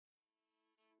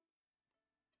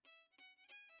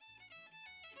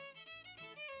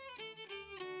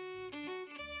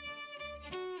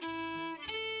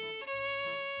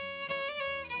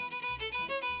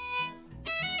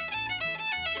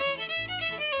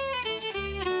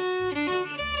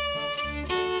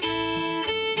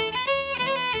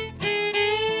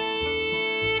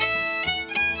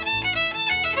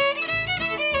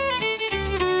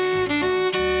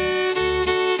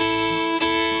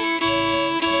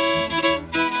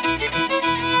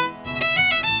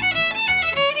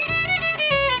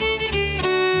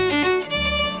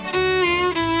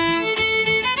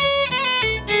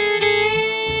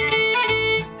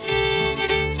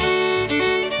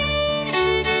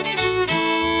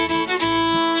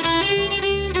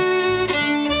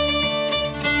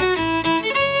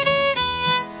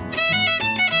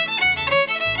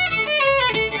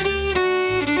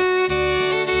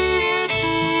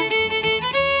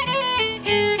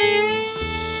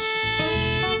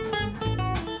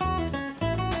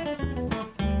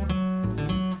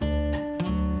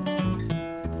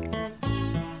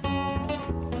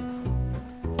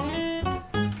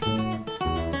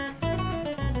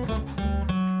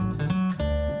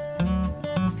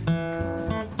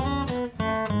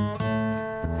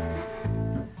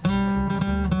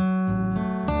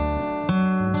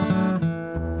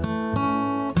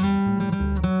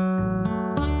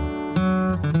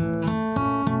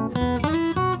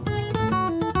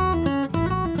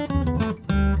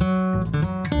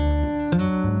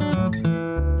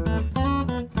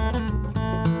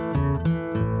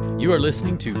You are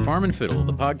listening to Farm and Fiddle,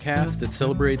 the podcast that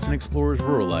celebrates and explores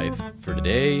rural life for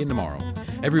today and tomorrow.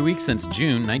 Every week since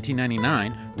June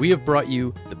 1999, we have brought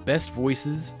you the best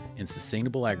voices in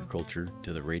sustainable agriculture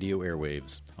to the radio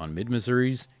airwaves on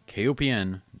Mid-Missouri's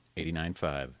KOPN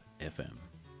 89.5 FM.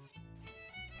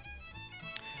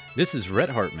 This is Rhett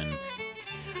Hartman.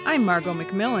 I'm Margot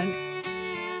McMillan.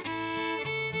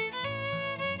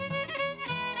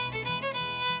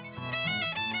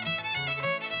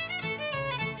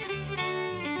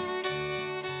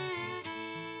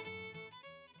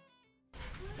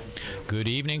 Good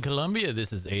evening, Columbia.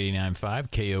 This is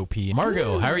 89.5 KOP.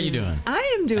 Margot, how are you doing? I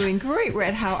am doing great,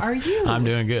 Rhett. How are you? I'm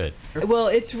doing good. Well,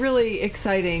 it's really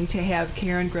exciting to have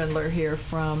Karen Grindler here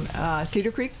from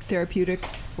Cedar Creek Therapeutic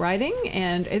Riding,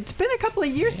 and it's been a couple of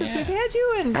years since we've had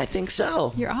you, and I think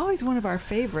so. You're always one of our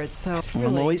favorites. So really...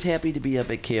 I'm always happy to be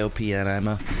up at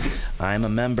KOPN. I'm a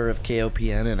member of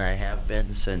KOPN, and I have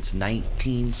been since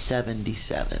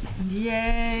 1977.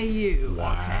 Yay, you!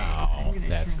 Wow, okay.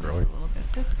 That's great. A little bit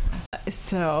this way.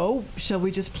 So, shall we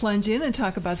just plunge in and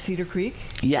talk about Cedar Creek?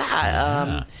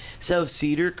 Yeah. So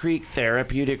Cedar Creek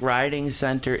Therapeutic Riding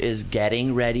Center is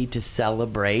getting ready to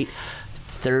celebrate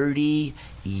 30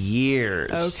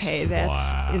 years. Okay,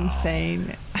 that's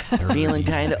insane. Feeling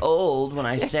kind of old when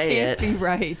I say it. Can't be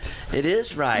right. It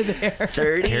is right.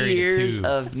 30 years too.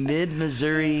 of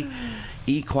Mid-Missouri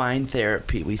equine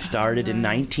therapy. We started in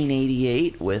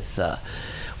 1988 with...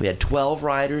 we had 12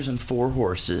 riders and 4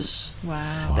 horses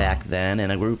back then,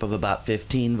 and a group of about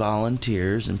 15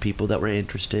 volunteers and people that were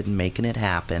interested in making it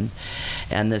happen.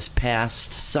 And this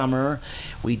past summer,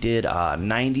 we did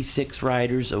 96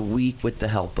 riders a week with the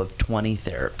help of 20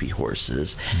 therapy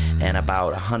horses and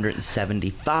about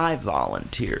 175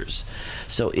 volunteers.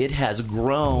 So it has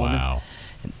grown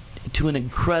to an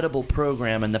incredible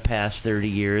program in the past 30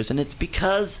 years, and it's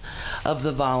because of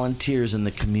the volunteers in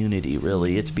the community,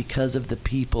 really. It's because of the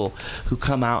people who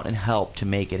come out and help to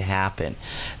make it happen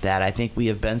that I think we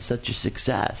have been such a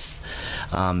success.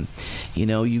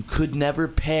 You could never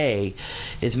pay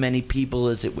as many people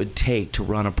as it would take to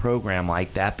run a program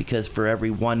like that, because for every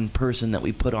one person that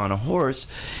we put on a horse,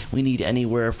 we need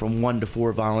anywhere from 1 to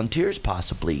 4 volunteers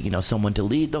possibly. Someone to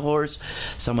lead the horse,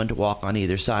 someone to walk on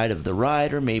either side of the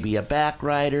rider, maybe a back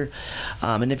rider,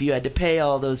 and if you had to pay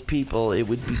all those people, it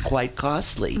would be quite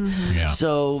costly.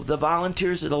 So the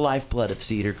volunteers are the lifeblood of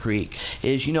Cedar Creek.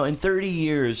 In 30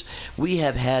 years, we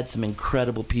have had some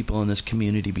incredible people in this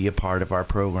community be a part of our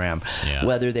program,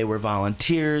 whether they were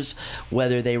volunteers,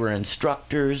 whether they were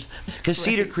instructors, because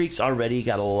Cedar Creek's already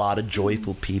got a lot of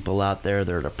joyful people out there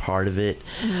that are a part of it.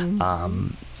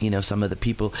 Some of the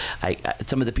people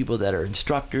that are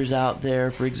instructors out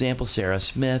there, for example, Sarah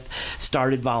Smith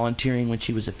started volunteering when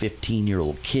she was a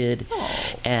 15-year-old kid,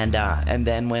 and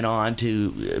then went on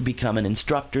to become an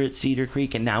instructor at Cedar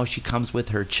Creek, and now she comes with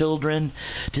her children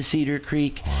to Cedar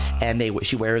Creek, and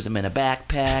she wears them in a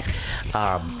backpack.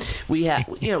 We have,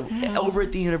 over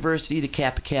at the university, the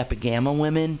Kappa Kappa Gamma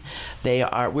women,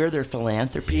 we're their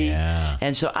philanthropy,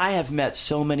 and so I have met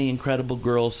so many incredible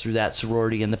girls through that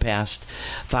sorority in the past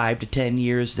 5 to 10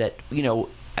 years that,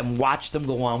 and watch them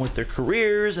go on with their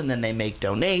careers, and then they make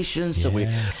donations. So we,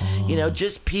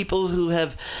 just people who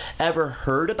have ever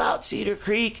heard about Cedar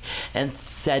Creek and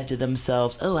said to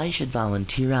themselves, oh, I should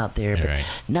volunteer out there, but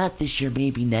not this year,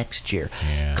 maybe next year.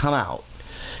 Come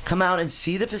out and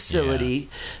see the facility,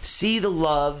 see the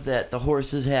love that the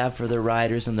horses have for their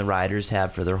riders and the riders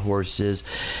have for their horses,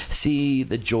 see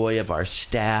the joy of our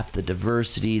staff, the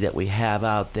diversity that we have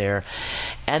out there,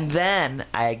 and then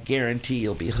I guarantee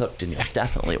you'll be hooked and you'll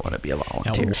definitely want to be a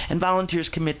volunteer. And volunteers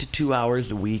commit to 2 hours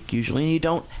a week usually, and you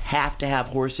don't have to have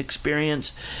horse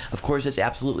experience. Of course, it's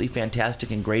absolutely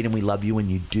fantastic and great, and we love you when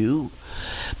you do,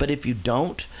 but if you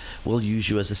don't, we'll use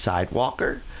you as a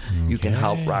sidewalker. You can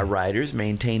help our riders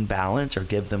maintain balance or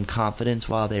give them confidence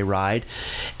while they ride.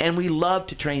 And we love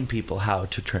to train people how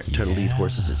to lead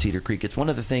horses at Cedar Creek. It's one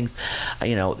of the things,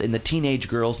 in the teenage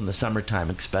girls in the summertime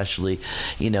especially,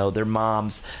 their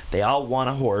moms, they all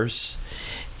want a horse.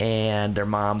 And their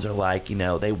moms are like,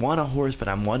 they want a horse, but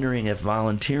I'm wondering if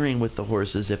volunteering with the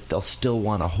horses, if they'll still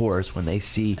want a horse when they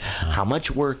see how much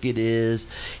work it is,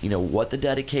 what the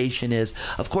dedication is.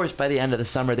 Of course, by the end of the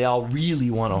summer, they all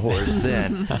really want a horse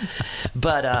then.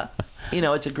 But,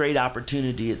 it's a great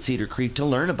opportunity at Cedar Creek to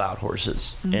learn about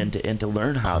horses and to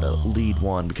learn how to lead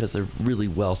one, because they're really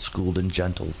well schooled and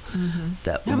gentle.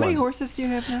 How many horses do you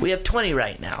have now? We have 20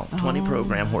 right now, 20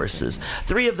 program horses.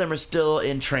 3 of them are still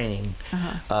in training.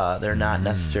 They're not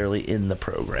necessarily in the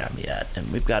program yet.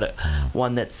 And we've got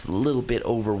one that's a little bit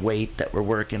overweight that we're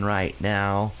working right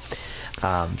now.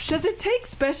 Does it take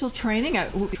special training?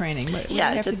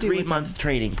 Yeah, it's a 3-month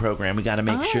training program. We got to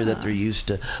make sure that they're used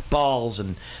to balls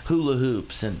and hula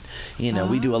hoops, and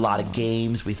we do a lot of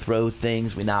games. We throw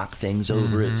things, we knock things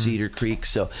over at Cedar Creek.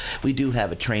 So we do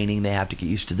have a training. They have to get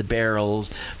used to the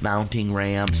barrels, mounting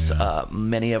ramps.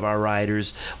 Many of our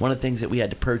riders. One of the things that we had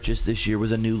to purchase this year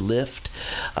was a new lift.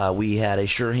 We had a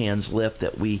Sure Hands lift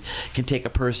that we can take a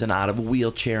person out of a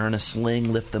wheelchair in a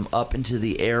sling, lift them up into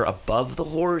the air above the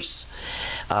horse,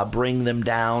 bring them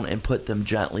down, and put them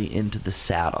gently into the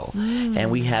saddle.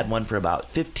 And we had one for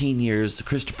about 15 years. The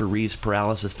Christopher Reeves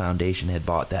Paralysis Foundation had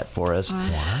bought that for us.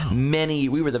 Wow.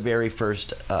 We were the very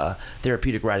first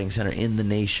therapeutic riding center in the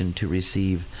nation to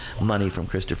receive money from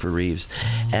Christopher Reeves.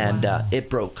 And it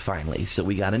broke finally, so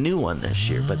we got a new one this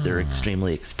year, but they're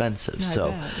extremely expensive.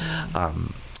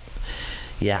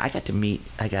 I got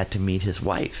to meet his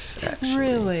wife, actually.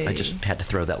 Really? I just had to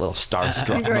throw that little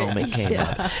starstruck moment came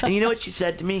up. And you know what she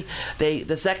said to me?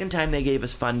 The second time they gave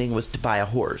us funding was to buy a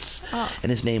horse, and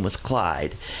his name was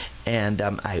Clyde. And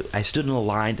I stood in a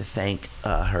line to thank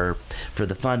her for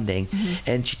the funding,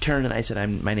 and she turned and I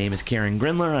said, my name is Karen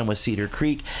Grindler, I'm with Cedar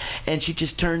Creek. And she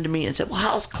just turned to me and said, well,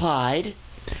 how's Clyde?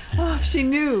 Oh, she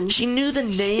knew. She knew the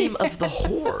name of the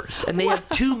horse, and they have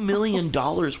 $2 million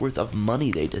worth of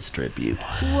money they distribute.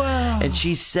 Wow. And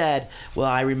she said, well,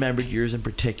 I remembered yours in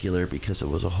particular because it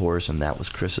was a horse, and that was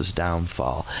Chris's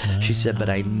downfall. She said,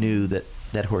 but I knew that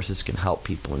horses can help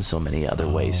people in so many other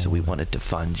ways, so we wanted to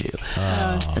fund you.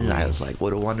 And I was like,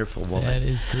 what a wonderful woman. That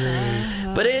is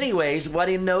great. But anyways, what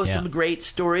do you know? Some great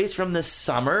stories from the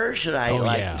summer. Should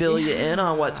I fill you in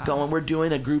on what's going? We're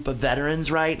doing a group of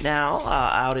veterans right now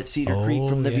out at Cedar Creek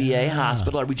from the VA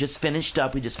hospital. We just finished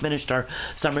up. We just finished our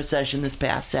summer session this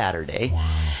past Saturday.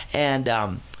 Wow.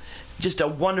 And just a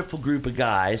wonderful group of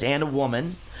guys and a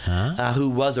woman.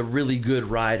 Who was a really good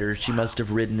rider. She must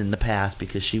have ridden in the past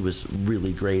because she was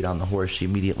really great on the horse. She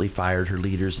immediately fired her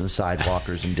leaders and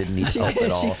sidewalkers and didn't need help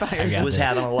at all. She was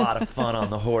having a lot of fun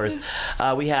on the horse.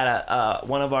 We had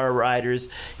one of our riders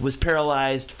was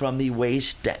paralyzed from the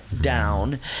waist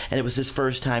down, and it was his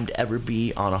first time to ever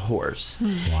be on a horse.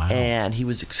 Wow. And he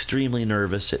was extremely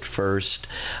nervous at first.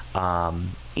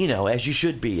 As you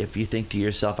should be if you think to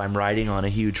yourself, I'm riding on a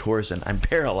huge horse and I'm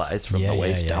paralyzed from the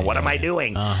waist down. What am I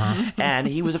doing? And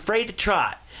he was afraid to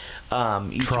trot.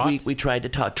 Each week we tried to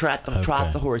trot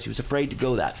the horse. He was afraid to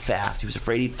go that fast. He was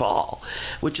afraid he'd fall,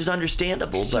 which is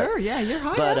understandable. Sure, you're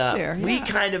high up there. Yeah. We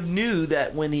kind of knew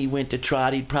that when he went to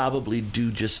trot, he'd probably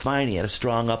do just fine. He had a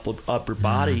strong upper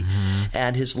body,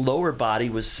 and his lower body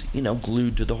was,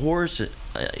 glued to the horse,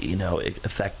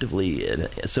 effectively,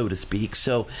 so to speak.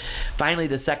 So finally,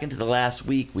 the second to the last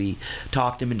week, we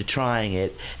talked him into trying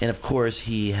it, and of course,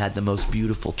 he had the most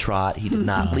beautiful trot. He did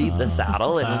not leave the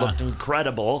saddle, and it looked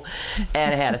incredible,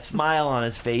 and had a smile on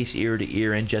his face ear to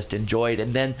ear, and just enjoyed.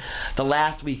 And then the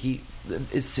last week,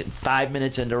 5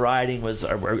 minutes into riding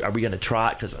are we going to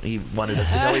trot? Because he wanted us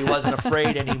to know he wasn't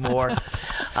afraid anymore.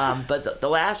 But the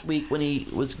last week when he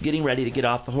was getting ready to get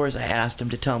off the horse, I asked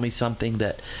him to tell me something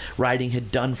that riding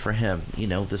had done for him.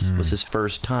 This was his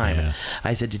first time. Yeah.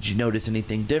 I said, did you notice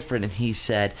anything different? And he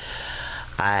said,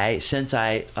 since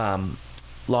I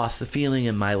lost the feeling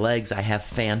in my legs, I have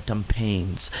phantom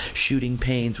pains, shooting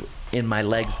pains in my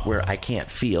legs where I can't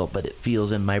feel, but it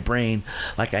feels in my brain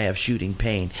like I have shooting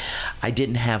pain. I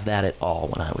didn't have that at all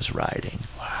when I was riding.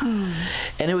 Wow.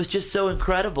 And it was just so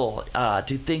incredible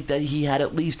to think that he had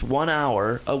at least 1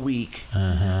 hour a week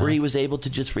where he was able to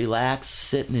just relax,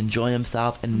 sit, and enjoy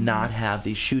himself and not have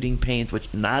these shooting pains,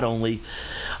 which not only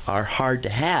are hard to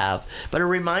have, but a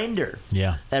reminder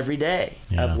every day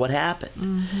of what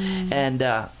happened.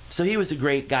 And so he was a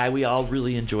great guy. We all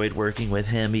really enjoyed working with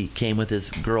him. He came with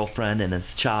his girlfriend and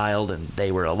his child, and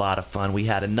they were a lot of fun. We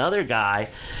had another guy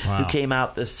who came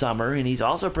out this summer, and he's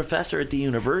also a professor at the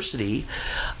university.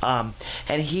 And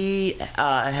he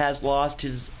has lost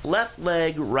his left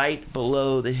leg right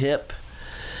below the hip,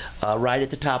 right at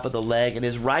the top of the leg, and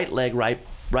his right leg right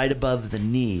above the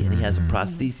knee. And he has a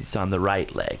prosthesis on the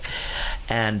right leg.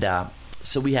 And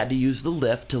so we had to use the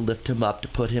lift to lift him up, to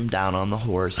put him down on the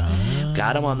horse.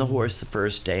 Got him on the horse the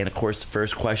first day, and of course the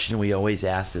first question we always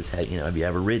ask is, have you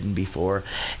ever ridden before?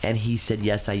 And he said,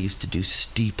 yes, I used to do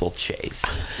steeplechase.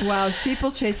 Wow,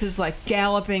 steeplechase is like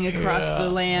galloping across the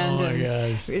land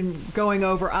and going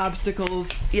over obstacles.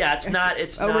 Yeah, it's not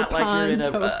like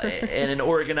you're in an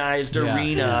organized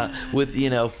arena with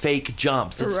fake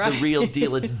jumps. It's the real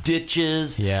deal. It's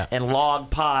ditches and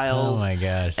log piles. Oh my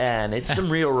gosh. And it's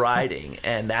some real riding. riding,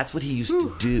 and that's what he used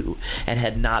to do, and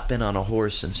had not been on a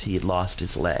horse since he had lost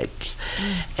his legs.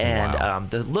 And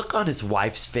the look on his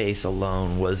wife's face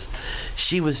alone was,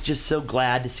 she was just so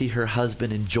glad to see her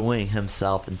husband enjoying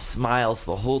himself and smiles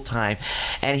the whole time,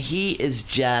 and he is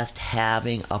just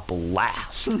having a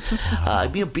blast.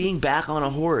 Being back on a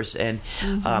horse, and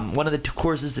one of the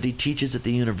courses that he teaches at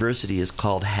the university is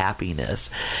called happiness.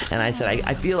 And I said,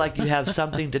 I feel like you have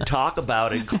something to talk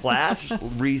about in class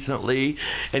recently.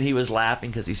 And he was laughing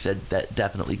because he said that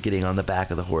definitely getting on the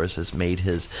back of the horse has made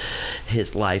his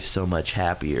life so much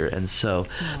happier. And so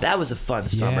that was a fun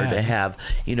summer to have,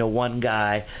 one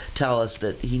guy tell us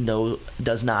that he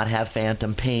does not have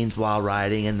phantom pains while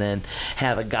riding, and then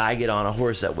have a guy get on a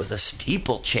horse that was a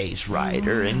steeplechase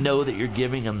rider and know that you're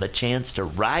giving him the chance to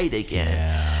ride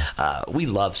again. We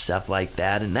love stuff like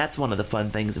that, and that's one of the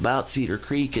fun things about Cedar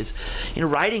Creek is,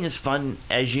 riding is fun,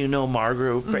 as you know,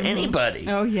 Margaret, for anybody.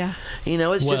 Oh yeah.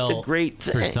 It's just a great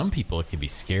thing. For some people, it can be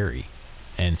scary.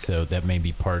 And so that may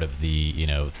be part of the,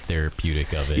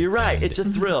 therapeutic of it. You're right. And it's a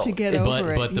thrill. To get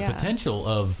over it. But the potential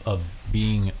of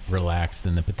being relaxed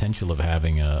and the potential of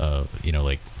having a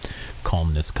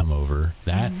calmness come over,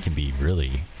 that can be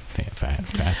really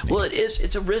fascinating. Well,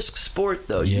 it's a risk sport,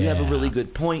 though. You have a really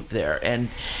good point there,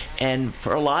 and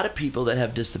for a lot of people that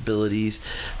have disabilities,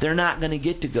 they're not going to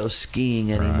get to go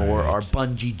skiing anymore, or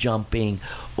bungee jumping,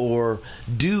 or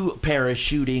do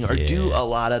parachuting, or do a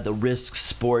lot of the risk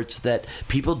sports that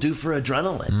people do for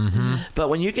adrenaline. But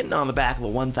when you're getting on the back of a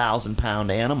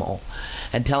 1,000-pound animal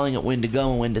and telling it when to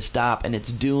go and when to stop, and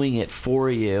it's doing it for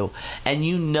you, and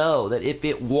you know that if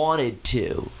it wanted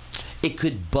to, it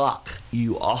could buck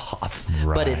you off,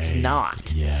 but it's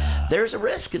not. There's a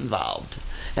risk involved,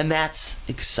 and that's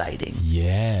exciting.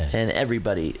 And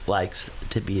everybody likes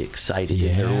to be excited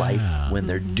in their life when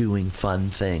they're doing fun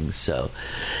things. So,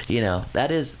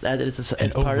 that is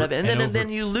it's part of it. And then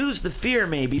you lose the fear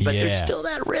maybe, but there's still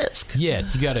that risk.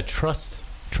 Yes, you got to trust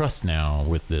now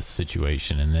with this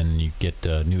situation, and then you get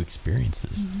new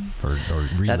experiences or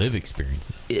relive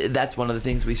experiences. That's one of the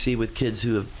things we see with kids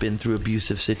who have been through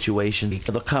abusive situations.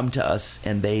 They'll come to us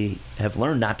and they have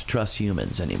learned not to trust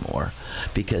humans anymore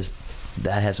because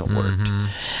that hasn't worked.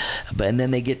 And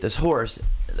then they get this horse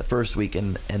the first week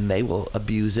and they will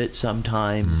abuse it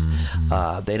sometimes.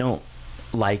 They don't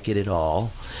like it at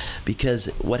all, because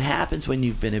what happens when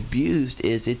you've been abused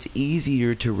is it's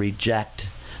easier to reject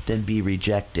than be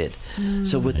rejected.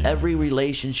 So with every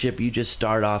relationship, you just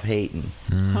start off hating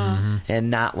and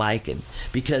not liking,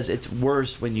 because it's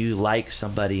worse when you like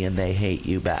somebody and they hate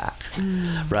you back,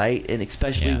 right? And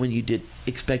especially when you did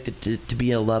expect it to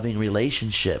be a loving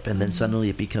relationship, and then suddenly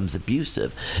it becomes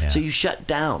abusive. So you shut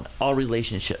down all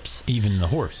relationships. Even the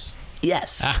horse.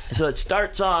 Yes. So it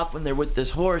starts off when they're with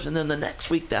this horse, and then the next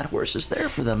week that horse is there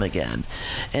for them again.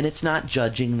 And it's not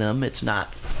judging them. It's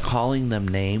not calling them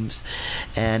names.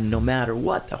 And no matter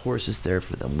what, the horse is there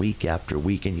for them week after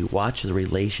week. And you watch the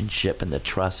relationship and the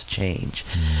trust change.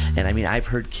 And I mean, I've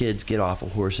heard kids get off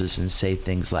of horses and say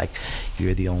things like,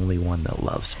 "You're the only one that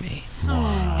loves me."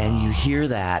 And you hear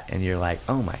that and you're like,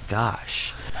 oh my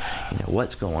gosh,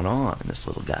 what's going on in this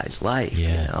little guy's life,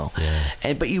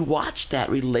 but you watch that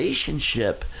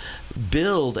relationship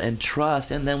build and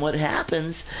trust, and then what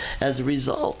happens as a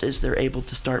result is they're able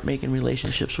to start making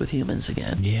relationships with humans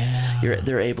again.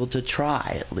 They're able to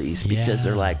try, at least, because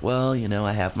they're like, well,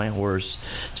 I have my horse,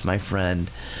 it's my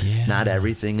friend, not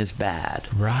everything is bad,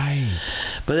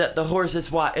 but the horse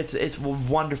is it's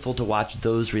wonderful to watch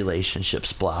those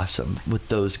relationships blossom with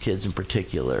those kids in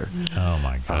particular. Oh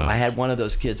my God. I had one of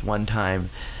those kids one time,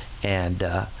 and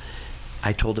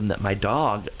I told him that my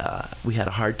dog, we had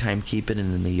a hard time keeping it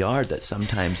in the yard, that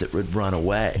sometimes it would run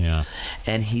away.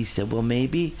 And he said, well,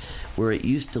 maybe where it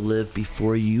used to live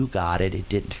before you got it, it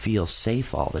didn't feel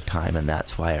safe all the time, and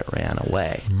that's why it ran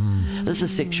away. This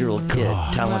is a 6-year-old kid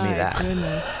telling me that.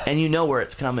 Goodness. And you know where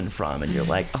it's coming from, and you're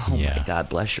like, oh my God,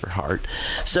 bless your heart.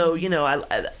 So,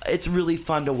 it's really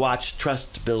fun to watch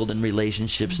trust build in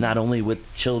relationships, not only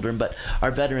with children, but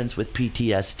our veterans with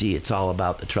PTSD. It's all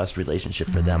about the trust relationship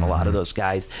for them. A lot of those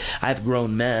guys, I have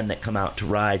grown men that come out to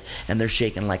ride, and they're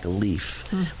shaking like a leaf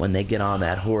when they get on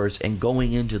that horse, and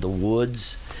going into the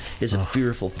woods is a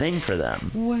fearful thing for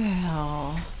them.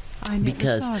 Well, I never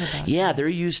thought about that. They're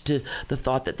used to the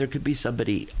thought that there could be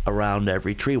somebody around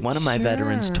every tree. One of my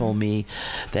veterans told me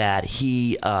that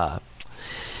he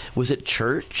was at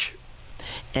church,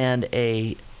 and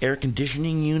a air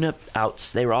conditioning unit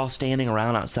they were all standing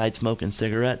around outside smoking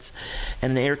cigarettes,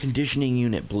 and an air conditioning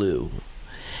unit blew,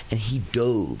 and he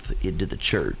dove into the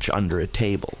church under a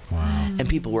table. And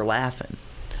people were laughing,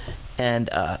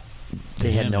 and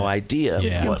they had no idea. It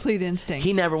was complete instinct.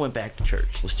 He never went back to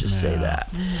church. Let's just say that,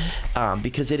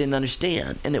 because they didn't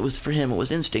understand, and it was for him. It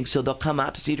was instinct. So they'll come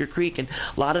out to Cedar Creek, and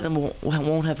a lot of them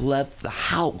won't have left the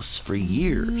house for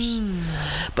years.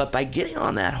 But by getting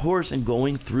on that horse and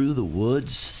going through the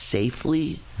woods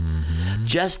safely,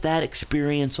 just that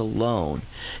experience alone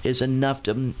is enough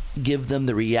to give them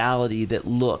the reality that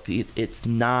look, it's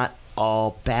not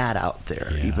all bad out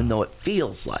there, even though it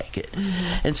feels like it.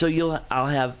 And so I'll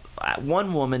have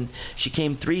one woman, she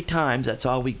came 3 times, that's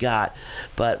all we got,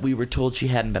 but we were told she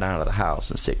hadn't been out of the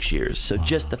house in 6 years. So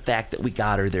just the fact that we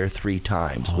got her there 3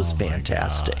 times was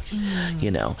fantastic. You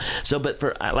know. So, but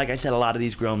for, like I said, a lot of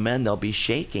these grown men, they'll be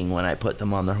shaking when I put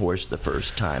them on their horse the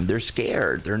first time. They're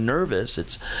scared, they're nervous.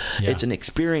 It's an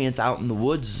experience out in the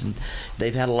woods, and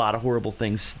they've had a lot of horrible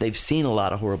things. They've seen a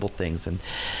lot of horrible things, and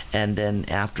then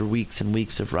after weeks and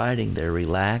weeks of riding, they're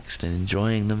relaxed and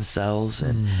enjoying themselves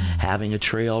and having a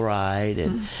trail ride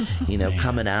and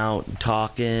coming out and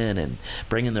talking and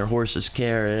bringing their horses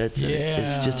carrots.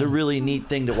 It's just a really neat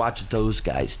thing to watch those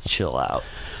guys chill out.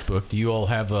 Do you all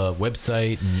have a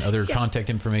website and other contact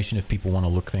information if people want to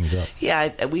look things up?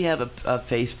 Yeah, we have a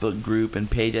Facebook group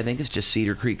and page. I think it's just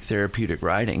Cedar Creek Therapeutic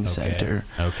Riding Center.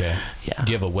 Okay. Yeah.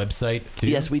 Do you have a website too?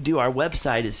 Yes, we do. Our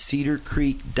website is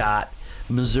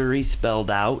cedarcreek.missouri spelled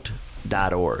out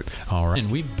 .org. All right,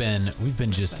 and we've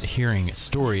been just hearing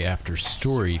story after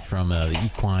story from the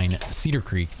equine Cedar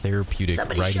Creek Therapeutic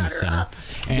Riding Center.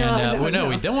 And we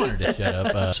don't want her to shut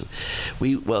up.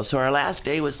 So our last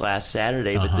day was last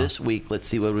Saturday, but this week, let's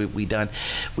see what we done.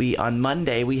 On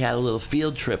Monday we had a little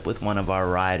field trip with one of our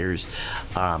riders.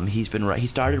 He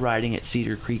started riding at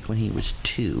Cedar Creek when he was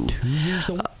 2. 2 years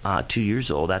old. 2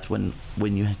 years old. That's when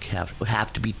you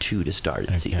have to be 2 to start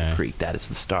at Cedar Creek. That is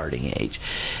the starting age,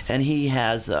 and he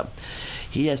has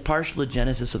partial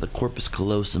agenesis of the corpus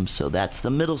callosum, so that's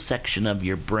the middle section of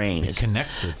your brain. It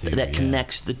connects the two. That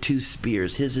connects the 2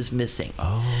 spears. His is missing.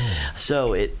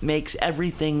 So it makes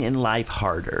everything in life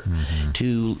harder.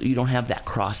 You don't have that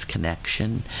cross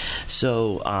connection.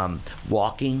 So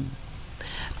walking,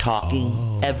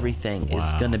 talking, everything is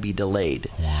going to be delayed.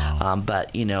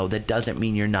 But that doesn't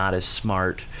mean you're not as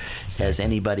smart as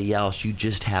anybody else. You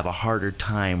just have a harder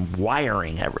time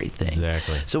wiring everything.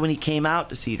 Exactly. So when he came out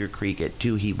to Cedar Creek at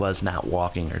 2, he was not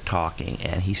walking or talking,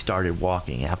 and he started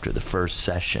walking after the first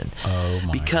session.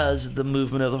 Because the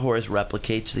movement of the horse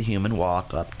replicates the human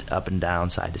walk, up and down,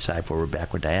 side to side, forward,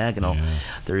 backward, diagonal.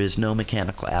 There is no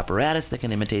mechanical apparatus that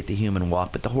can imitate the human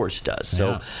walk, but the horse does.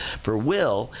 So for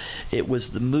Will, it was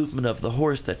the movement of the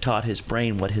horse that taught his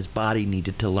brain what his body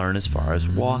needed to learn as far as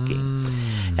walking.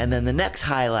 And then the next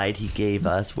highlight he gave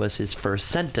us was his first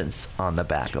sentence on the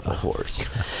back of a horse.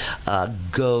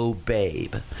 Go,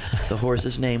 Babe. The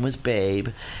horse's name was Babe,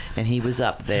 and he was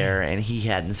up there, and he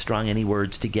hadn't strung any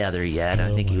words together yet.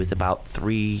 I think he was about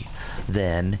 3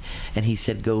 then, and he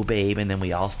said, Go, Babe, and then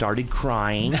we all started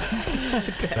crying.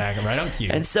 Exactly, right on cue.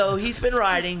 And so he's been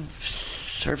riding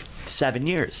for 7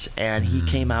 years, and he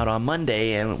came out on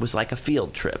Monday, and it was like a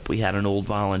field trip. We had an old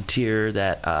volunteer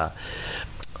that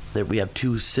we have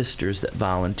 2 sisters that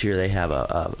volunteer. They have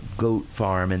a goat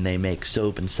farm, and they make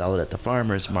soap and sell it at the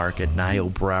farmers market.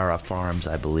 Niobrara Farms,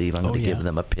 I believe. I'm going to give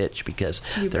them a pitch because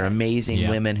they're amazing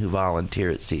women who volunteer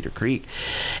at Cedar Creek.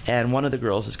 And one of the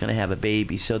girls is going to have a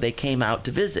baby, so they came out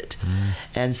to visit.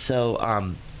 And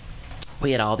so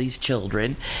we had all these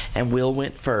children, and Will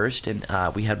went first, and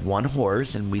we had 1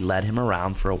 horse, and we led him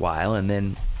around for a while, and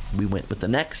then we went with the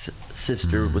next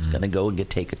sister was going to go and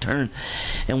take a turn.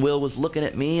 And Will was looking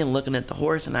at me and looking at the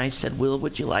horse, and I said, Will,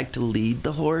 would you like to lead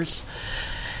the horse?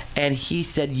 And he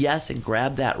said yes and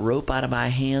grabbed that rope out of my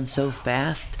hand so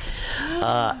fast.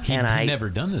 He'd never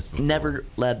done this before. Never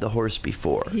led the horse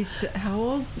before. He's how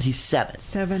old? He's 7.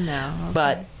 7 now. Okay.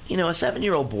 But, a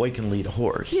 7-year-old boy can lead a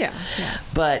horse. Yeah.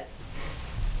 But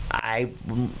I've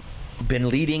been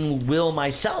leading Will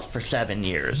myself for 7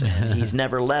 years, and he's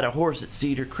never led a horse at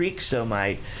Cedar Creek, so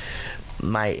my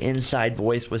inside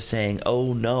voice was saying,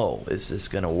 oh no, is this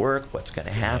going to work? What's going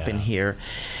to happen here?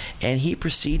 And he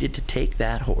proceeded to take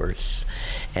that horse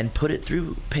and put it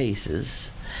through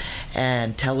paces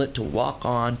and tell it to walk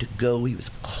on, to go. He was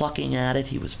clucking at it.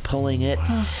 He was pulling it.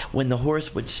 When the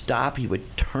horse would stop, he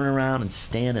would turn around and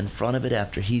stand in front of it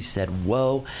after he said,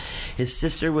 whoa. His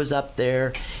sister was up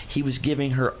there. He was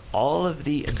giving her all of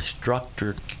the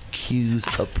instructor cues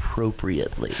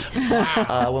appropriately.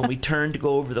 When we turned to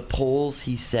go over the poles,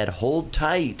 he said, hold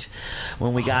tight.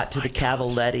 When we got to the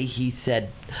cavaletti, he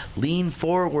said, lean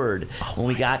forward. When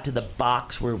we got to the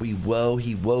box where he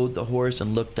woed the horse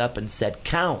and looked up and said,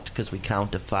 count, because we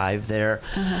count to 5 there.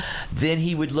 Then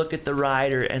he would look at the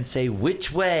rider and say,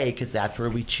 which way, because that's where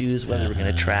we choose whether we're going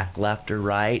to track left or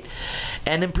right.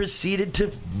 And then proceeded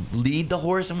to lead the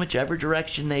horse in whichever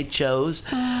direction they chose.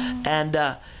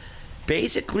 And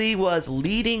basically was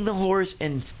leading the horse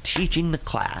and teaching the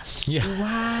class.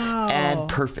 Wow. And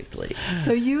perfectly.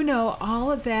 So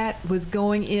all of that was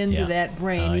going into that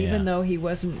brain, even though he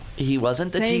wasn't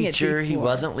the teacher, he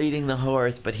wasn't leading the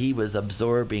horse, but he was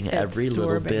absorbing every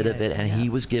little bit of it, and he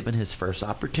was given his first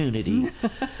opportunity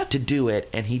to do it,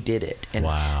 and he did it. And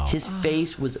his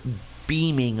face was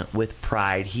beaming with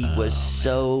pride. He was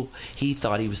he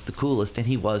thought he was the coolest, and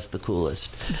he was the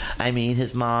coolest. I mean,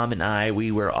 his mom and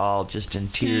we were all just in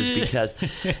tears because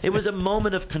it was a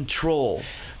moment of control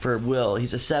for Will.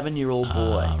 He's a 7-year-old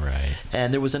boy. Right.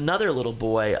 And there was another little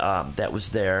boy that was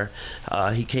there.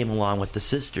 He came along with the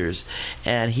sisters,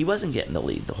 and he wasn't getting to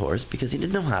lead the horse because he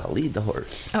didn't know how to lead the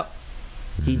horse. Oh.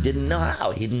 He didn't know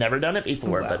how. He'd never done it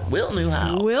before, but Will knew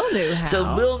how.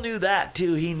 So Will knew that,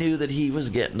 too. He knew that he was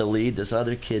getting to lead this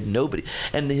other kid. Nobody.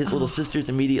 And his little sisters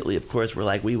immediately, of course, were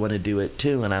like, we want to do it,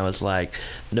 too. And I was like,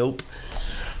 nope.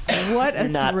 What a You're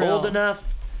not thrill. old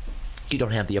enough. You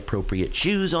don't have the appropriate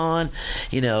shoes on.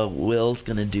 Will's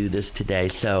going to do this today.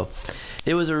 So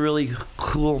it was a really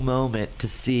cool moment to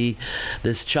see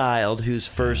this child whose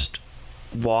first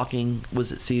walking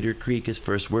was at Cedar Creek. His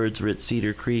first words were at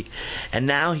Cedar Creek, and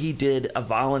now he did a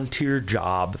volunteer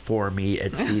job for me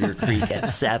at Cedar Creek at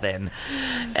 7,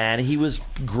 and he was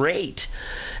great.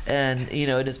 And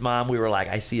and his mom, we were like,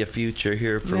 I see a future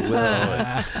here for Will.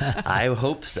 I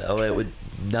hope so.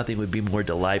 Nothing would be more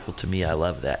delightful to me. I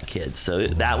love that kid. So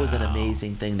that was an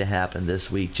amazing thing to happen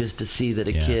this week, just to see that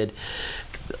a kid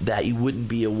that you wouldn't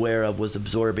be aware of was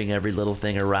absorbing every little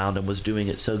thing around and was doing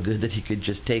it so good that he could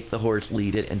just take the horse,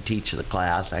 lead it, and teach the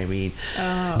class. I mean,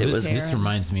 this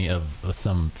reminds me of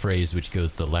some phrase which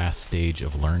goes, the last stage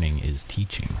of learning is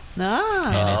teaching.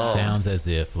 And it sounds as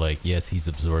if, yes, he's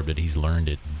absorbed it, he's learned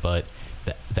it, but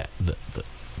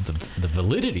the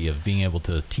validity of being able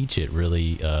to teach it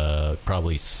really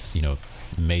probably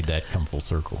made that come full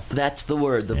circle. That's the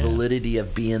word, the validity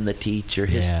of being the teacher.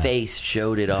 His face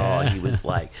showed it all. He was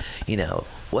like,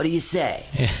 what do you say?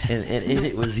 And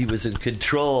it was, he was in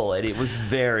control, and it was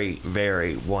very,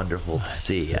 very wonderful to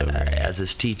see. So as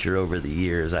his teacher over the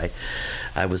years,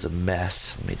 I was a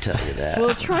mess, let me tell you that.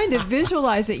 Well, trying to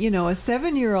visualize it, a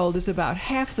 7-year-old is about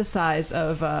half the size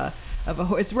of a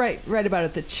horse. It's right about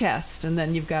at the chest, and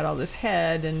then you've got all this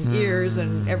head and ears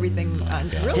and everything.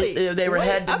 Really, they were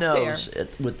head to nose there.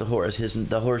 with the horse.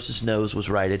 The horse's nose was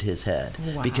right at his head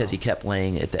because he kept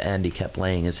laying at the end. He kept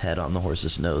laying his head on the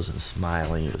horse's nose and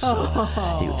smiling. It was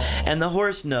and the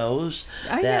horse knows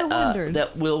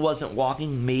that Will wasn't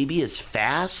walking maybe as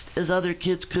fast as other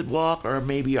kids could walk, or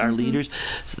maybe our leaders.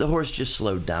 So the horse just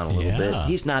slowed down a little bit.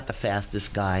 He's not the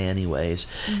fastest guy, anyways.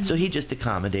 So he just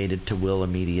accommodated to Will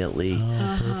immediately.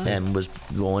 And was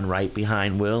going right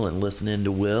behind Will and listening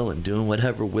to Will and doing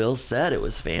whatever Will said. It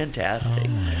was fantastic.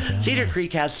 Cedar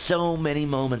Creek has so many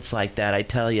moments like that, I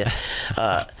tell you.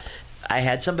 I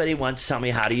had somebody once tell me,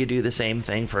 how do you do the same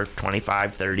thing for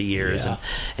 25, 30 years? And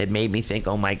it made me think,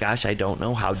 oh my gosh, I don't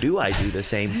know. How do I do the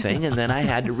same thing? And then I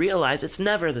had to realize it's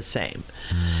never the same.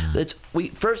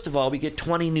 First of all, we get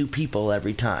 20 new people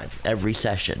every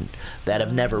session that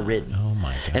have never ridden. Oh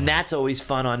my God. And that's always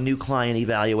fun on new client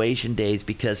evaluation days,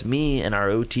 because me and our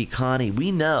OT Connie,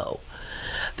 we know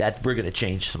that we're going to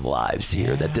change some lives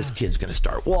here, that this kid's going to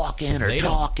start walking or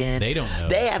talking. They don't know.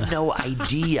 They have no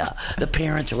idea. The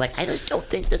parents are like, I just don't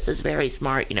think this is very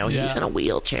smart. He's in a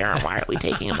wheelchair. Why are we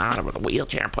taking him out of a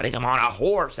wheelchair and putting him on a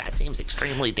horse? That seems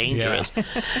extremely dangerous.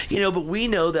 But we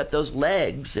know that those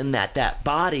legs and that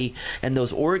body and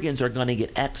those organs are going to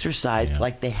get exercised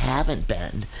like they haven't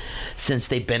been since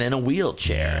they've been in a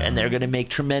wheelchair. And they're going to make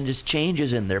tremendous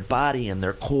changes in their body and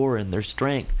their core and their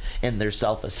strength and their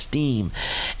self-esteem.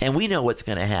 And we know what's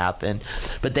going to happen,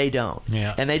 but they don't.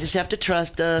 And they just have to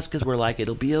trust us, because we're like,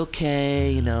 it'll be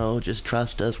okay, just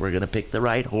trust us. We're going to pick the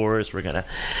right horse.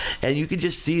 And you can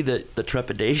just see the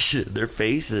trepidation in their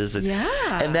faces.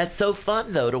 And that's so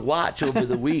fun, though, to watch over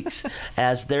the weeks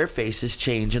as their faces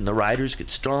change and the riders get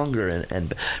stronger.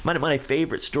 And one of my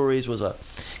favorite stories was a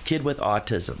kid with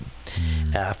autism.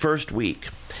 First week,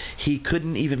 he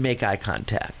couldn't even make eye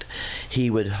contact. He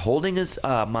was holding his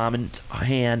mom's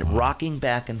hand, rocking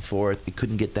back and forth. He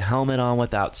couldn't get the helmet on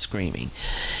without screaming.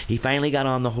 He finally got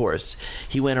on the horse.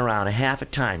 He went around a half a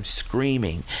time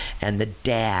screaming, and the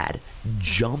dad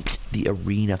jumped the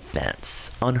arena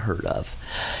fence, unheard of,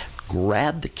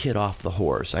 grabbed the kid off the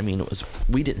horse. I mean,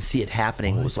 we didn't see it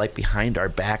happening. It was like behind our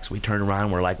backs. We turned around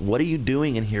and we're like, what are you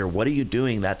doing in here? What are you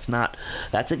doing? That's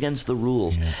against the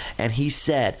rules. Yeah. And he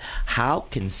said, how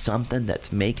can something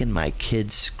that's making my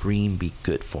kid scream be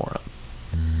good for him?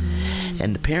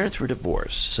 And the parents were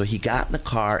divorced, so he got in the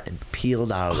car and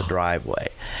peeled out of the driveway.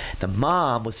 The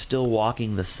mom was still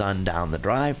walking the son down the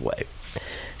driveway.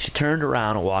 She turned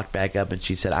around and walked back up, and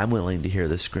she said, I'm willing to hear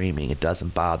the screaming. It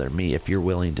doesn't bother me if you're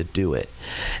willing to do it.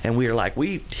 And we were like,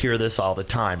 we hear this all the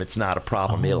time. It's not a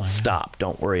problem. It'll stop.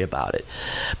 Don't worry about it.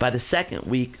 By the second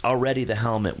week, already the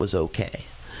helmet was okay.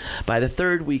 By the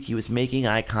third week, he was making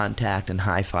eye contact and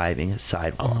high-fiving his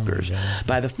sidewalkers.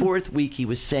 By the fourth week, he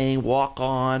was saying, walk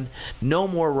on, no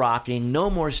more rocking,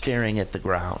 no more staring at the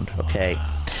ground, okay?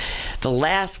 Wow. The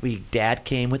last week, Dad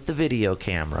came with the video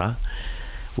camera,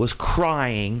 was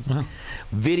crying,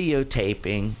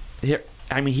 videotaping.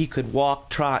 I mean, he could walk,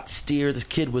 trot, steer. The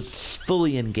kid was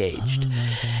fully engaged.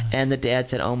 And the dad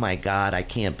said, oh, my God, I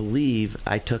can't believe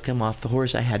I took him off the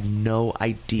horse. I had no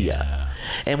idea. Yeah.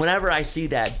 And whenever I see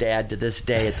that dad to this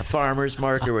day at the farmer's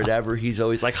market or whatever, he's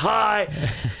always like, hi.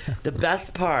 The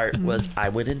best part was I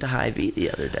went into Hy-Vee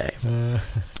the other day,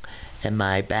 and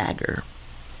my bagger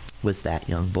was that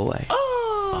young boy.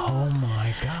 Oh,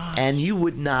 my God. And you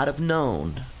would not have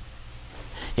known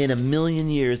in a million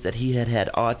years that he had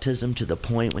autism to the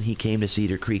point when he came to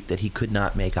Cedar Creek that he could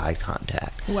not make eye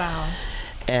contact. Wow.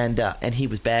 And he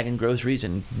was bagging groceries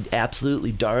and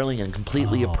absolutely darling and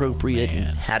completely appropriate,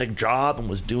 and had a job and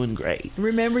was doing great.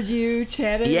 Remembered you,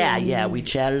 chatted? Yeah, we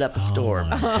chatted up a storm.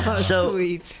 So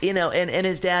sweet. You know, and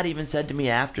his dad even said to me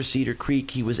after Cedar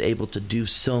Creek, he was able to do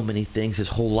so many things. His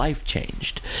whole life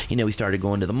changed. You know, he started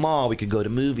going to the mall. We could go to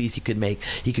movies. He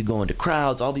could go into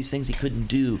crowds. All these things he couldn't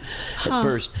do at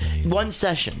first. One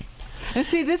session. And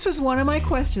see, this was one of my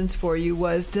questions for you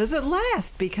was, does it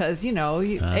last? Because,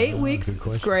 8 weeks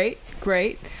is great,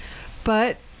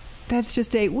 but that's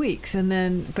just 8 weeks.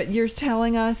 But you're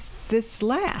telling us this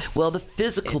lasts. Well, the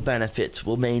physical benefits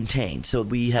will maintain. So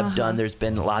we have there's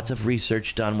been lots of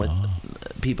research done with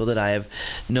people that I have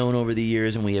known over the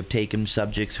years, and we have taken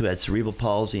subjects who had cerebral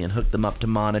palsy and hooked them up to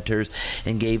monitors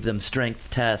and gave them strength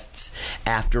tests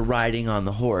after riding on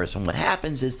the horse. And what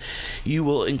happens is you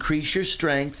will increase your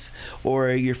strength or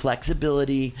your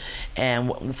flexibility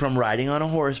and from riding on a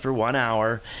horse for 1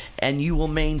 hour, and you will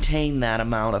maintain that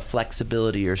amount of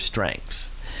flexibility or strength.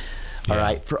 All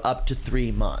right, for up to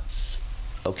 3 months.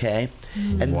 Okay?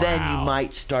 And then you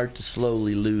might start to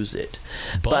slowly lose it.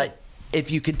 But if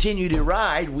you continue to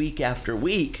ride week after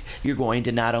week, you're going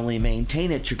to not only maintain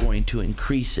it, you're going to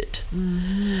increase it.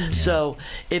 So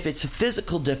if it's a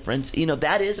physical difference,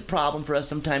 that is a problem for us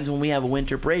sometimes when we have a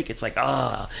winter break. It's like,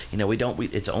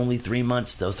 it's only 3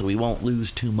 months though, so we won't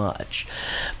lose too much.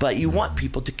 But you want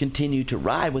people to continue to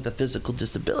ride with a physical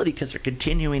disability because they're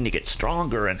continuing to get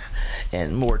stronger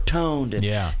and more toned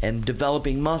and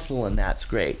developing muscle, and that's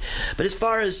great. But as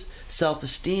far as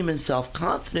self-esteem and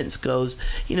self-confidence goes,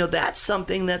 that's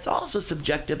something that's also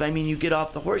subjective. I mean, you get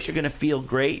off the horse, you're going to feel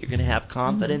great, you're going to have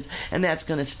confidence, and that's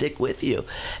going to stick with you,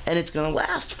 and it's going to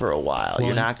last for a while.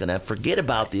 You're not going to forget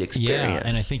about the experience. Yeah,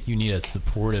 and I think you need a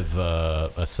supportive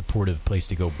place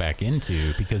to go back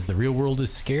into, because the real world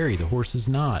is scary. The horse is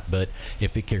not, but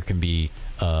if there can be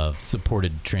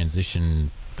supported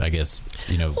transition, I guess,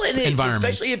 environment.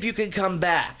 Especially if you can come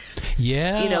back.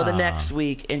 Yeah. The next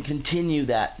week and continue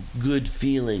that good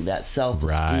feeling, that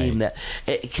self-esteem, that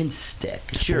it can stick.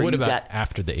 Sure. But what about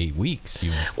after the 8 weeks?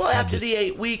 After the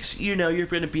 8 weeks, you're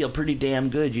going to feel pretty damn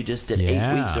good. You just did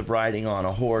 8 weeks of riding on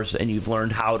a horse, and you've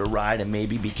learned how to ride and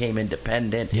maybe became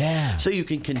independent. Yeah. So you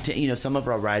can continue. Some of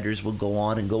our riders will go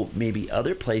on and go maybe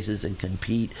other places and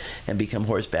compete and become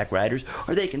horseback riders,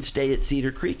 or they can stay at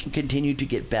Cedar Creek and continue to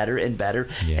get better and better.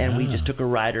 Yeah. And we just took a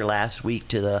rider last week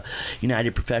to the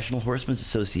United Professional Horsemen's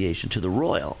Association, to the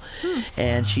Royal,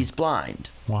 and she's blind.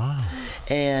 Wow.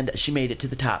 And she made it to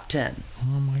the top 10.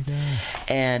 Oh, my God.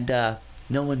 And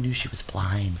no one knew she was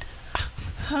blind.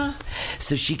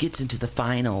 So she gets into the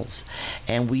finals,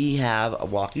 and we have a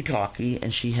walkie-talkie,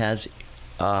 and she has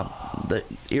the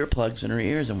earplugs in her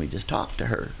ears, and we just talk to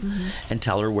her and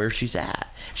tell her where she's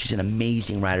at. She's an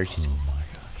amazing rider. She's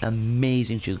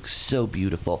amazing. She looks so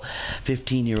beautiful.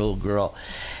 15-year-old girl.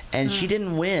 And she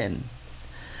didn't win.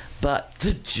 But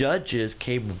the judges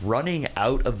came running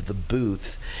out of the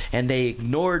booth, and they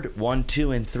ignored 1,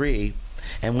 2, and 3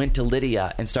 and went to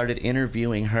Lydia and started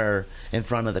interviewing her in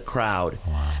front of the crowd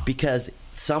because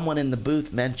someone in the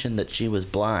booth mentioned that she was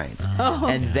blind.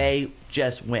 And they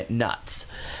just went nuts.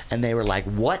 And they were like,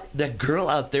 what? The girl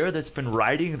out there that's been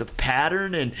riding the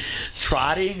pattern and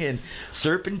trotting and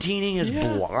serpentining is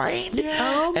blind?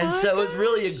 Yeah. And so it was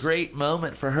really a great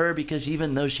moment for her, because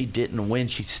even though she didn't win,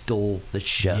 she stole the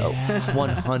show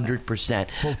 100%.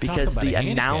 Well, because the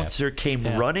handicap. announcer came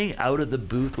running out of the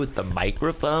booth with the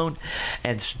microphone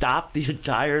and stopped the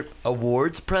entire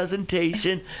awards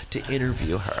presentation to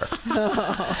interview her.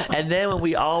 And then when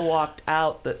we all walked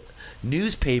out, the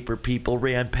newspaper people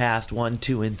ran past 1,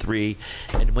 2, and 3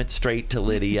 and went straight to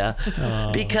Lydia.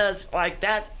 Because like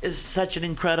that is such an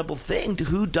incredible thing.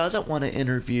 Who doesn't want to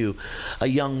interview a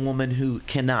young woman who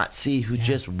cannot see, who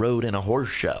just rode in a horse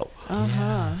show?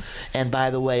 And by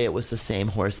the way, it was the same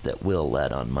horse that Will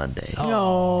led on Monday.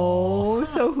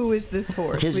 So who is this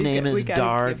horse? His name is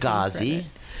Dar Ghazi.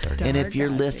 And if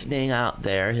you're listening out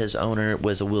there, his owner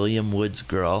was a William Woods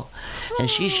girl, and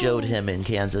she showed him in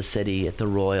Kansas City at the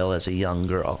Royal as a young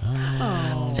girl.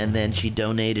 And then she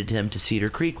donated him to Cedar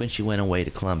Creek when she went away to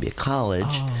Columbia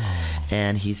College,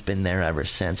 and he's been there ever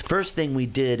since. First thing we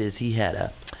did is he had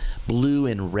a blue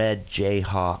and red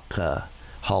Jayhawk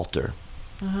halter.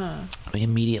 We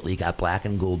immediately got black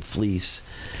and gold fleece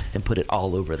and put it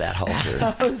all over that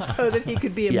halter. So that he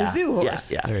could be a Mizzou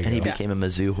horse. And he became a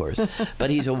Mizzou horse. But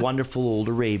he's a wonderful old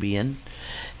Arabian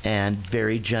and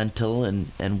very gentle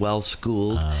and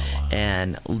well-schooled.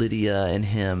 And Lydia and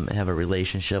him have a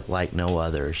relationship like no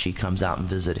other. She comes out and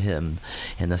visit him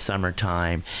in the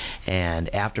summertime,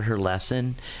 and after her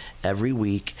lesson, every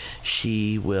week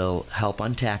she will help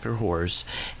untack her horse,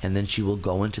 and then she will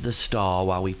go into the stall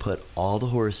while we put all the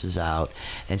horses out,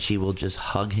 and she will just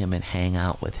hug him and hang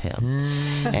out with him.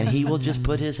 And he will just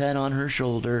put his head on her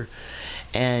shoulder,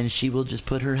 and she will just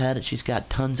put her head, and she's got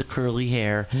tons of curly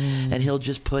hair, and he'll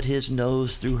just put his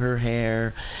nose through her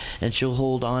hair, and she'll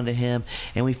hold on to him,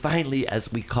 and we finally,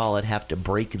 as we call it, have to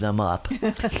break them up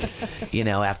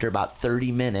after about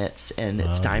 30 minutes, and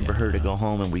it's time for her to go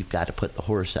home, and we've got to put the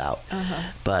horse out.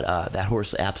 But that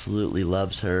horse absolutely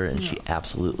loves her, and she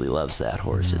absolutely loves that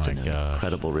horse. It's an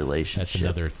incredible relationship. That's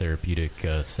another therapeutic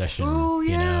session.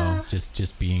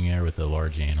 Just being there with a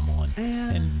large animal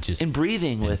and just and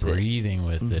breathing with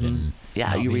it, and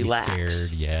you relax.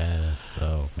 Scared.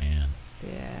 So man.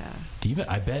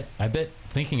 I bet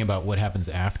thinking about what happens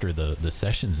after the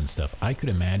sessions and stuff, I could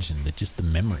imagine that just the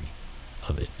memory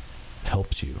of it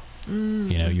helps you.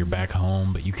 You're back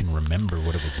home, but you can remember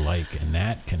what it was like, and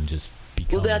that can just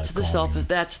become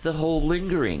that's the whole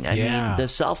lingering. I mean, the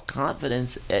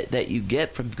self-confidence that you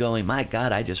get from going, my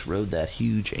God, I just rode that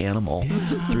huge animal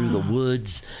through the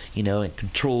woods, and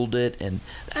controlled it, and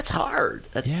that's hard.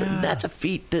 That's a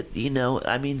feat that,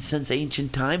 since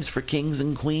ancient times for kings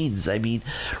and queens. I mean,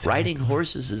 riding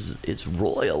horses it's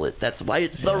royal. That's why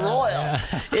it's the royal.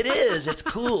 It is. It's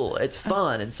cool. It's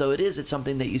fun, and so it is. It's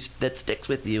something that sticks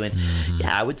with you, and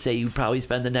I would say you probably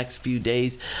spend the next few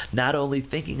days not only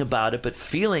thinking about it, but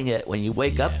feeling it when you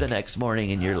wake up the next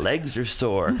morning and your legs are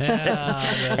sore.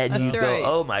 And you go,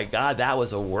 oh my God, that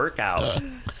was a workout.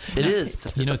 It is. It's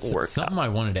a physical workout. Something I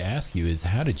wanted to ask you is,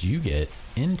 how did you get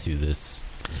into this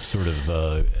sort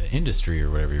of industry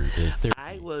or whatever?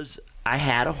 I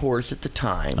had a horse at the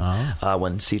time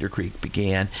when Cedar Creek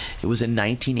began. It was in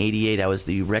 1988. I was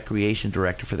the recreation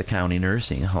director for the county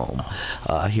nursing home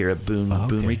here at Boone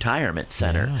Retirement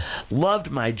Center. Loved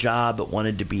my job, but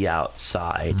wanted to be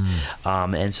outside.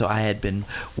 And so I had been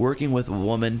working with a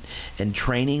woman and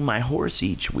training my horse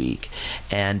each week.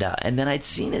 And then I'd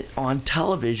seen it on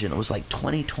television. It was like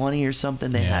 2020 or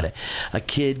something. They had a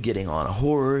kid getting on a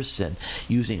horse and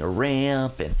using a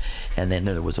ramp. And then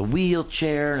there was a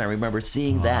wheelchair. And I remember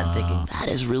seeing that and thinking, that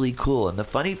is really cool. And the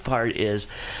funny part is,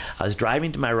 I was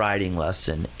driving to my riding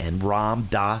lesson, and Ram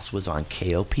Dass was on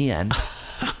KOPN.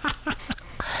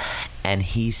 And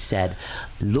he said,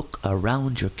 look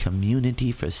around your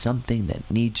community for something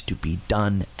that needs to be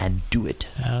done and do it.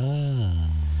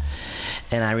 And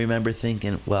I remember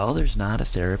thinking, well, there's not a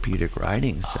therapeutic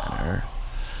riding center.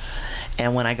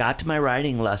 And when I got to my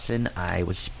riding lesson, I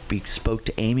spoke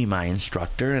to Amy, my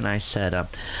instructor, and I said, I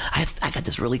got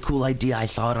this really cool idea. I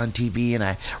saw it on TV,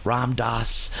 and Ram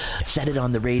Dass said it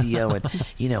on the radio, and,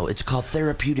 it's called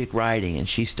therapeutic riding. And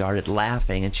she started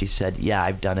laughing, and she said, yeah,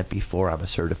 I've done it before. I'm a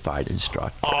certified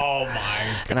instructor. Oh, my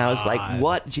God. And I was like,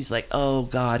 what? And she's like, oh,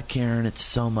 God, Karen, it's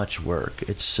so much work.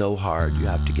 It's so hard. You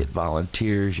have to get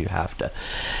volunteers. You have to.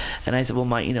 And I said, well,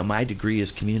 my degree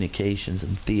is communications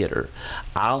and theater.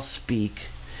 I'll speak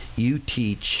you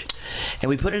teach. And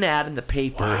we put an ad in the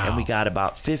paper, and we got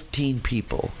about 15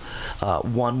 people.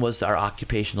 One was our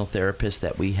occupational therapist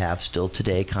that we have still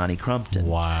today, Connie Crumpton.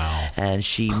 Wow. And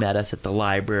she met us at the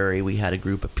library. We had a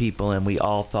group of people, and we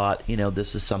all thought,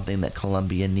 this is something that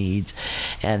Columbia needs.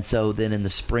 And so then in the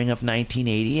spring of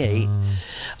 1988,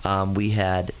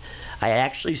 I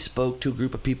actually spoke to a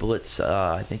group of people at,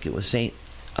 I think it was St.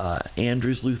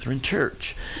 Andrew's Lutheran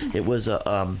Church. It was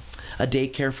a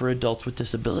daycare for adults with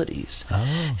disabilities.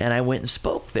 And I went and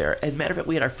spoke there. As a matter of fact,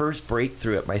 we had our first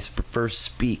breakthrough at my first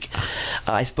speak.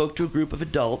 I spoke to a group of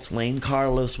adults. Lane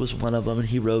Carlos was one of them, and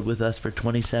he rode with us for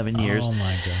 27 years. Oh,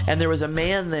 my God. And there was a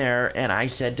man there, and I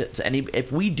said,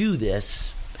 if we do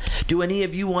this, do any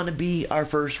of you want to be our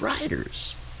first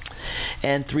riders?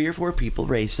 And 3 or 4 people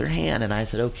raised their hand, and I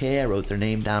said, okay. I wrote their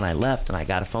name down. I left, and I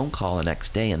got a phone call the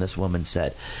next day, and this woman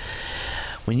said,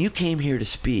 when you came here to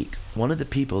speak, one of the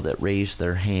people that raised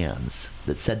their hands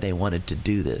that said they wanted to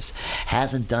do this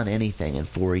hasn't done anything in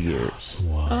 4 years.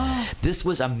 Wow. This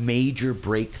was a major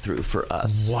breakthrough for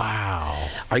us. Wow.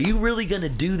 Are you really going to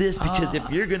do this? Because if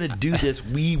you're going to do this,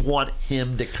 we want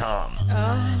him to come.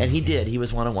 And he did. He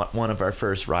was one of our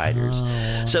first riders.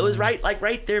 So it was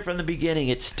right there from the beginning.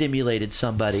 It stimulated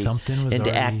somebody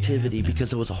into activity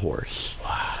because it was a horse.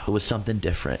 Wow. It was something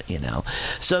different,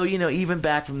 So, even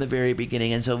back from the very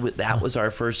beginning. And so that was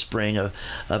our first spring of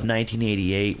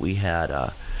 1988. We had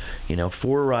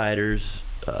 4 riders,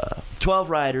 12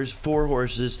 riders, 4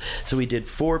 horses. So we did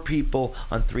 4 people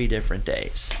on 3 different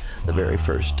days, the very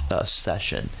first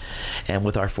session, and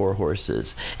with our 4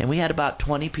 horses. And we had about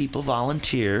 20 people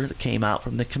volunteer that came out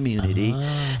from the community.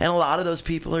 And a lot of those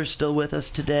people are still with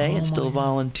us today and still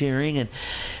volunteering.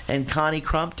 And Connie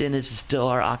Crumpton is still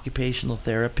our occupational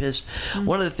therapist.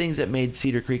 One of the things that made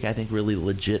Cedar Creek, I think, really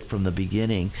legit from the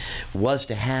beginning was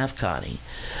to have Connie.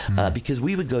 Because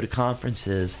we would go to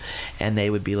conferences and they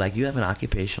would be like, you have an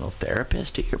occupational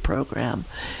therapist at your program?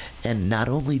 And not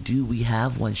only do we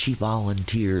have one, she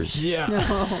volunteers. Yeah.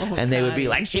 And they would be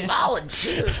like, she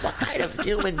volunteers? What kind of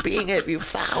human being have you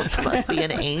found? She must be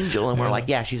an angel. And we're like,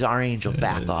 yeah, she's our angel.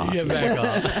 Back off. Yeah, back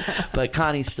off. But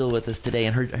Connie's still with us today,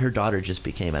 and her daughter just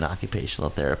became an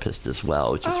occupational therapist as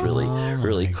well, which is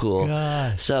really cool.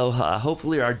 God. So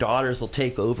hopefully our daughters will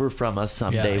take over from us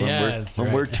someday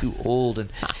when we're too old,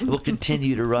 and we'll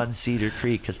continue to run Cedar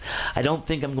Creek, because I don't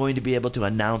think I'm going to be able to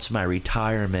announce my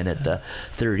retirement at the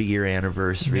 30-year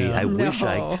anniversary. I wish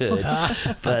I could,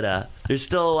 but there's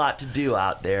still a lot to do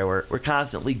out there. We're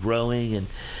constantly growing,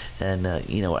 and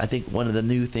I think one of the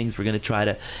new things we're going to try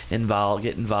to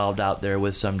get involved out there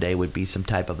with someday would be some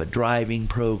type of a driving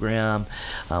program.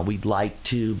 We'd like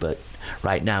to, but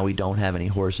right now we don't have any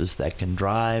horses that can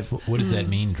drive. What does that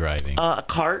mean, driving? A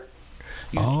cart.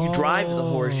 You drive the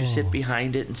horse, you sit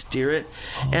behind it and steer it.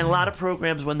 And a lot of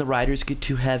programs, when the riders get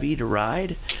too heavy to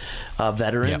ride,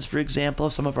 veterans, for example,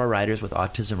 some of our riders with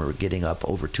autism are getting up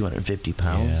over 250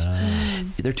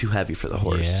 pounds. They're too heavy for the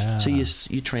horse. So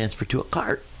you transfer to a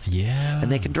cart.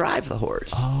 And they can drive the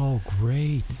horse. Oh,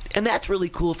 great. And that's really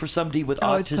cool for somebody with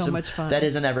autism that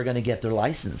isn't ever going to get their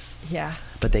license.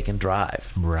 But they can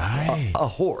drive. Right. A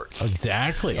horse.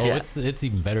 Exactly. Oh, it's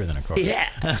even better than a car. Yeah.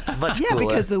 Much cooler.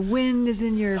 Because the wind is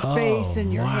in your face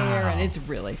and your hair, and it's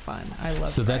really fun. I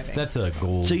love So driving. that's a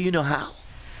goal. So you know how?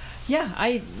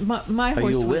 Yeah, my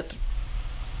horse you was... with?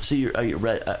 So are you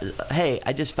ready? Hey,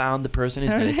 I just found the person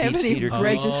who's going to teach Cedar Creek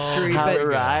registry, how to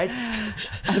ride.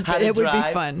 How to it would drive.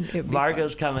 be fun. It would be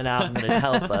Margot's coming out and going to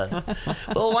help us.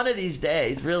 Well, one of these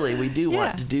days, really, we do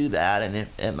want to do that,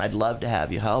 and I'd love to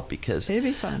have you help, because it'd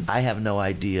be fun. I have no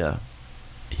idea.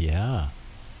 Yeah.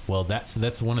 Well,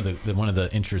 that's one of the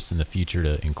interests in the future,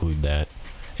 to include that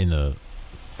in the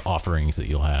offerings that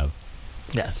you'll have.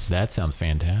 Yes. That sounds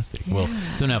fantastic. Yeah. Well,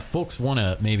 so now folks want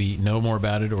to maybe know more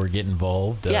about it or get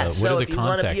involved. Yes, what so are the if you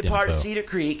want to be a part info? of Cedar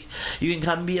Creek, you can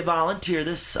come and be a volunteer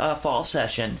this fall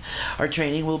session. Our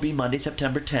training will be Monday,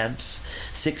 September 10th,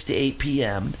 6 to 8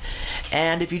 p.m.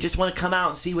 And if you just want to come out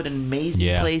and see what an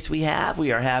amazing place we have,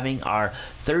 we are having our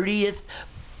 30th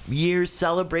year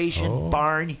celebration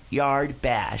Barnyard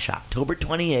Bash, October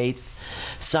 28th.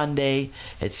 Sunday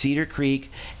at Cedar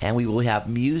Creek, and we will have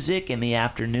music in the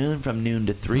afternoon from noon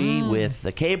to 3 with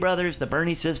the K Brothers, the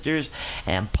Bernie Sisters,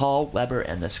 and Paul Weber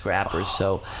and the Scrappers.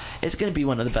 So it's going to be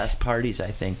one of the best parties,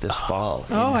 I think, this fall.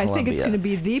 I think it's going to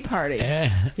be the party.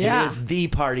 It is the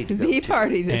party to go to. The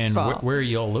party this fall. And where are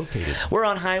you all located? We're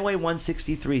on Highway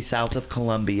 163 south of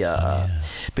Columbia,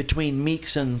 between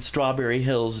Meeks and Strawberry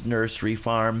Hills Nursery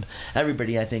Farm.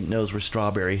 Everybody, I think, knows where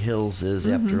Strawberry Hills is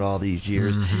after all these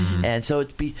years. And so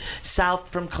it's south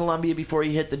from Columbia before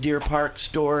you hit the Deer Park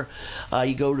store.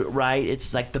 You go right.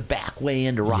 It's like the back way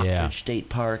into Rockbridge State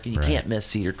Park, and you can't miss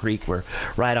Cedar Creek. We're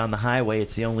right on the highway.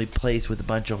 It's the only place with a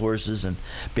bunch of horses and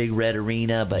big red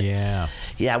arena. But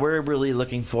we're really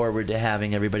looking forward to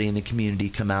having everybody in the community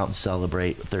come out and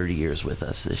celebrate 30 years with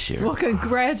us this year. Well,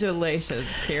 congratulations,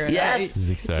 Karen. Yes, this is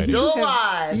exciting. Still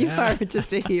alive. You are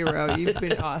just a hero. You've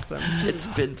been awesome. It's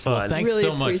been fun. Well, thanks really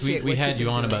so much. We had you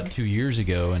on about 2 years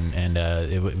ago,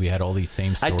 and we had all these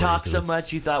same stories. I talked so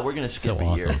much you thought we're going to skip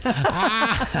a year.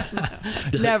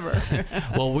 Never.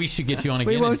 Well, we should get you on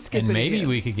again, we won't skip and maybe again.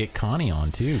 we could get Connie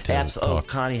on too. Absolutely.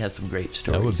 Connie has some great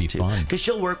stories. That would be fun. Because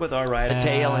she'll work with our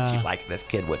ride-a-tail, and she's like, this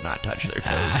kid would not touch their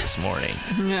toes this morning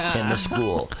in the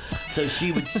school. So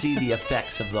she would see the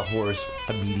effects of the horse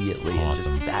immediately.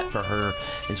 Awesome. And just that for her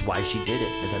is why she did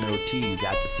it. As an OT, you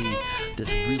got to see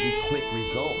this really quick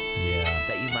results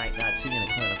that you might